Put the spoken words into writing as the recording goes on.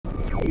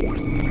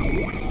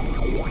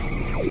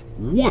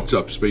What's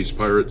up, Space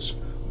Pirates?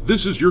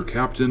 This is your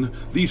captain,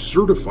 the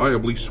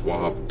certifiably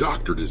suave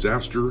Dr.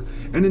 Disaster,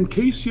 and in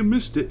case you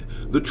missed it,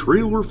 the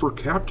trailer for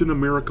Captain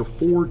America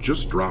 4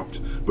 just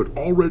dropped, but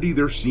already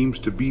there seems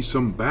to be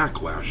some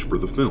backlash for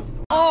the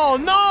film. Oh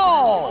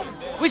no!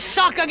 We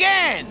suck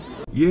again!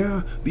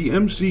 Yeah, the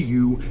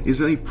MCU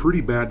is in a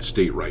pretty bad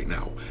state right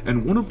now,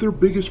 and one of their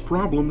biggest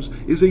problems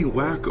is a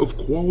lack of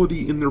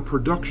quality in their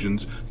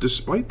productions,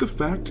 despite the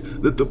fact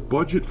that the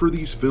budget for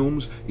these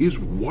films is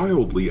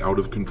wildly out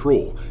of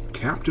control.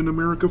 Captain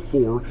America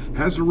 4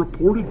 has a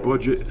reported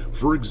budget,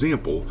 for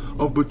example,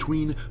 of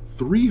between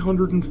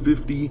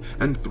 $350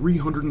 and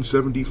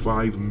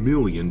 $375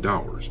 million.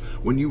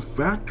 When you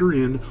factor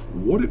in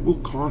what it will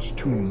cost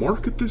to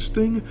market this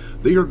thing,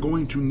 they are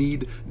going to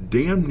need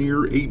damn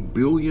near $1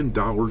 billion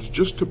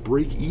just to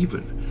break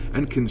even.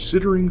 And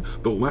considering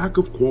the lack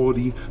of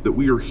quality that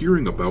we are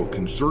hearing about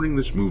concerning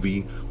this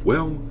movie,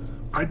 well,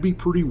 I'd be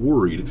pretty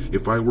worried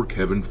if I were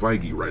Kevin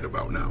Feige right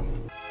about now.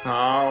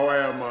 How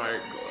am I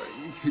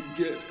going to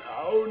get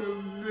out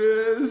of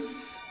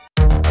this?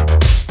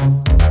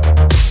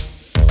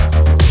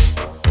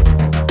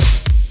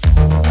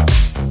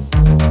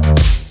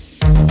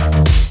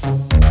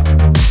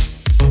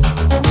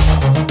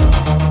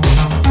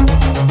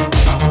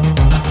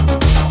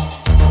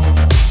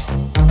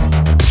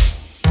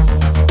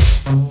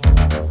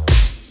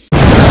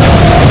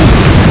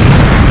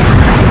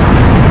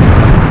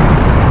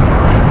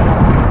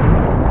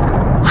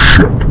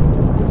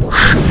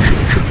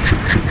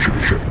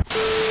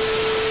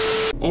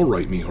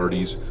 Alright, me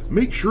hearties,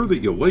 make sure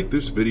that you like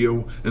this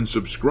video and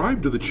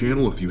subscribe to the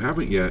channel if you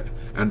haven't yet,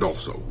 and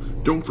also,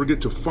 don't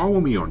forget to follow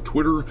me on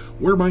Twitter,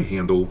 where my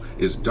handle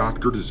is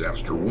Dr.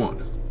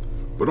 Disaster1.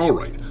 But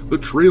alright, the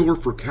trailer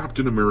for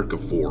Captain America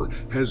 4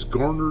 has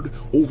garnered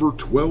over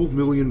 12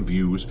 million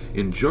views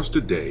in just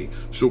a day,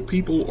 so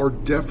people are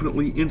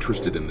definitely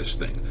interested in this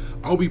thing.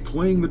 I'll be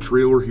playing the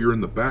trailer here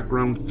in the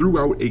background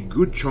throughout a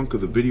good chunk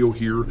of the video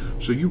here,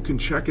 so you can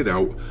check it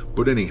out,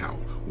 but anyhow,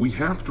 we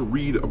have to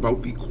read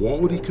about the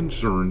quality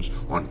concerns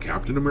on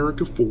Captain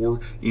America 4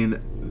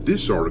 in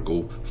this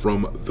article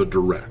from The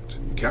Direct.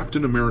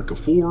 Captain America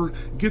 4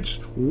 gets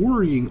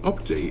worrying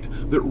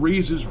update that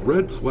raises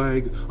red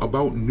flag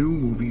about new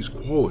movie's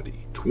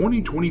quality.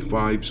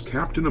 2025's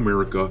Captain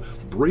America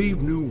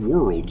Brave New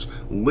World's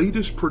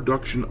latest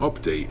production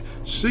update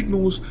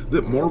signals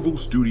that Marvel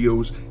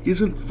Studios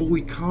isn't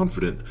fully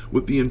confident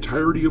with the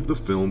entirety of the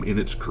film in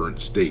its current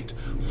state.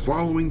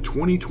 Following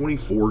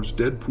 2024's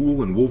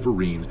Deadpool and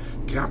Wolverine,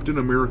 Captain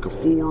America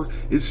 4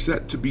 is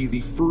set to be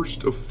the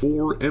first of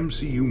 4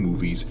 MCU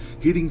movies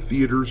hitting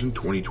theaters in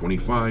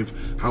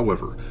 2025.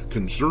 However,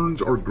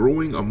 concerns are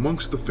growing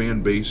amongst the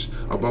fan base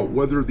about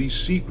whether the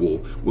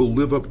sequel will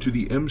live up to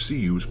the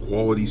MCU's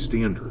quality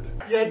standard.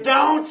 You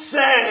don't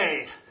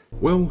say!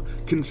 Well,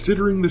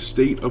 considering the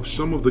state of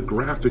some of the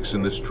graphics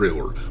in this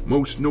trailer,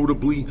 most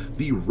notably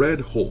the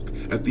Red Hulk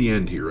at the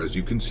end here as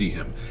you can see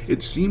him,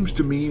 it seems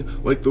to me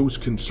like those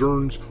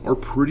concerns are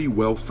pretty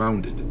well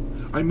founded.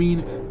 I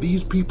mean,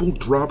 these people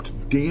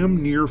dropped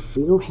damn near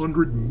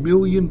 $400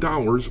 million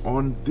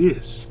on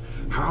this.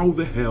 How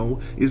the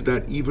hell is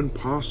that even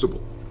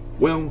possible?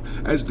 Well,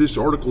 as this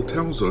article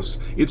tells us,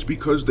 it's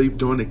because they've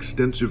done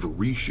extensive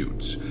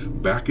reshoots.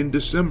 Back in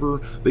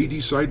December, they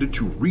decided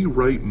to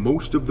rewrite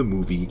most of the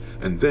movie,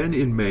 and then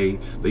in May,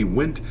 they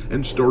went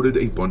and started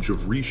a bunch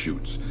of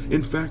reshoots.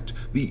 In fact,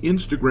 the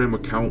Instagram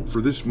account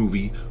for this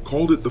movie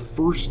called it the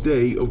first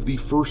day of the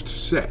first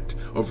set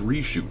of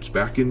reshoots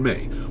back in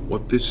May.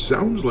 What this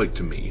sounds like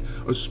to me,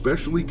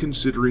 especially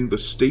considering the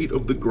state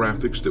of the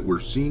graphics that we're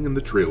seeing in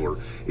the trailer,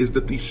 is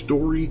that the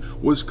story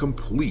was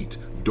complete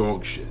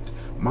dog shit.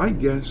 My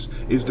guess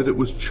is that it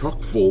was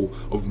chock full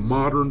of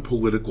modern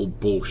political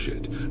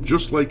bullshit,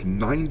 just like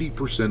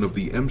 90% of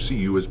the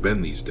MCU has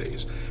been these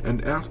days.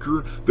 And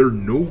after their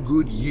no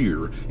good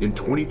year in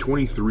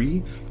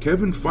 2023,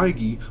 Kevin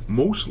Feige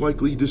most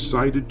likely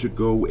decided to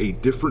go a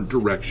different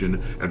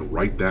direction and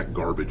write that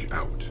garbage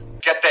out.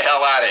 Get the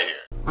hell out of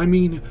here. I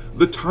mean,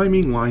 the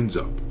timing lines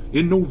up.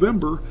 In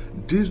November,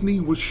 Disney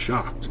was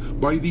shocked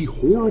by the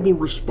horrible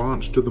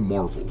response to the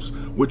Marvels,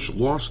 which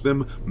lost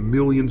them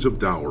millions of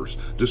dollars,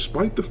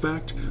 despite the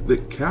fact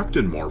that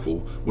Captain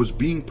Marvel was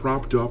being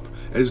propped up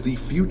as the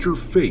future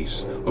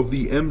face of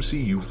the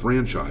MCU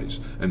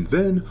franchise. And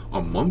then,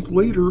 a month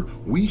later,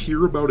 we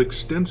hear about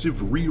extensive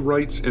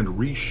rewrites and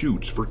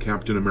reshoots for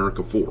Captain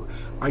America 4.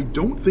 I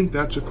don't think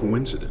that's a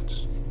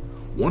coincidence.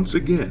 Once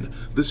again,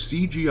 the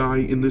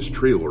CGI in this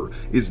trailer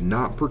is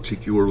not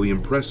particularly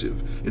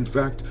impressive. In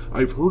fact,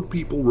 I've heard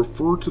people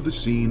refer to the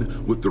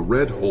scene with the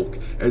Red Hulk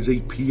as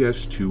a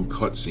PS2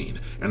 cutscene,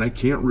 and I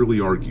can't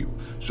really argue.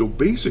 So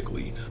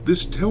basically,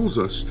 this tells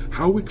us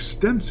how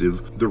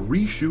extensive the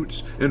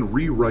reshoots and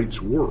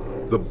rewrites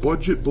were. The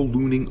budget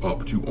ballooning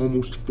up to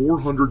almost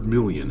 $400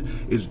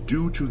 million is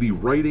due to the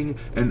writing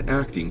and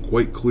acting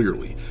quite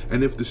clearly,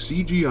 and if the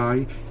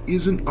CGI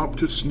isn't up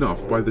to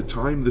snuff by the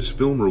time this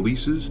film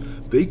releases,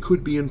 they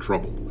could be in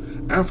trouble.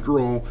 After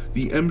all,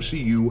 the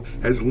MCU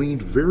has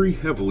leaned very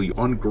heavily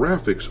on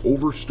graphics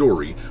over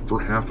story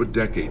for half a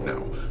decade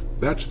now.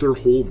 That's their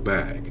whole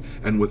bag,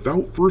 and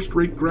without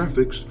first-rate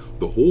graphics,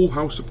 the whole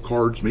house of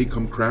cards may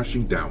come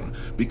crashing down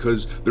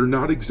because they're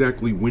not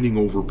exactly winning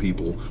over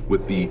people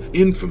with the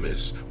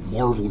infamous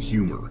Marvel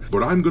humor.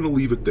 But I'm gonna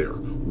leave it there.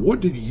 What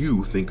did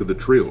you think of the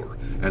trailer,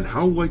 and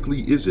how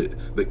likely is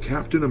it that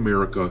Captain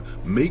America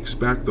makes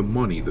back the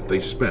money that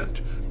they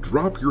spent?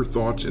 Drop your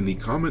thoughts in the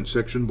comment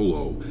section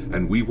below,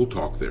 and we will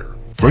talk there.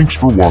 Thanks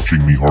for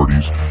watching, me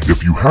hearties.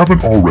 If you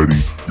haven't already,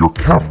 your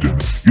captain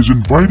is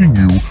inviting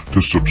you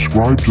to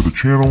subscribe to the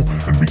channel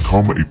and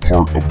become a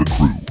part of the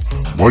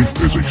crew.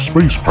 Life as a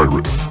space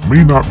pirate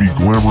may not be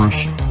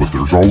glamorous, but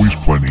there's always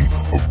plenty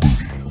of booty.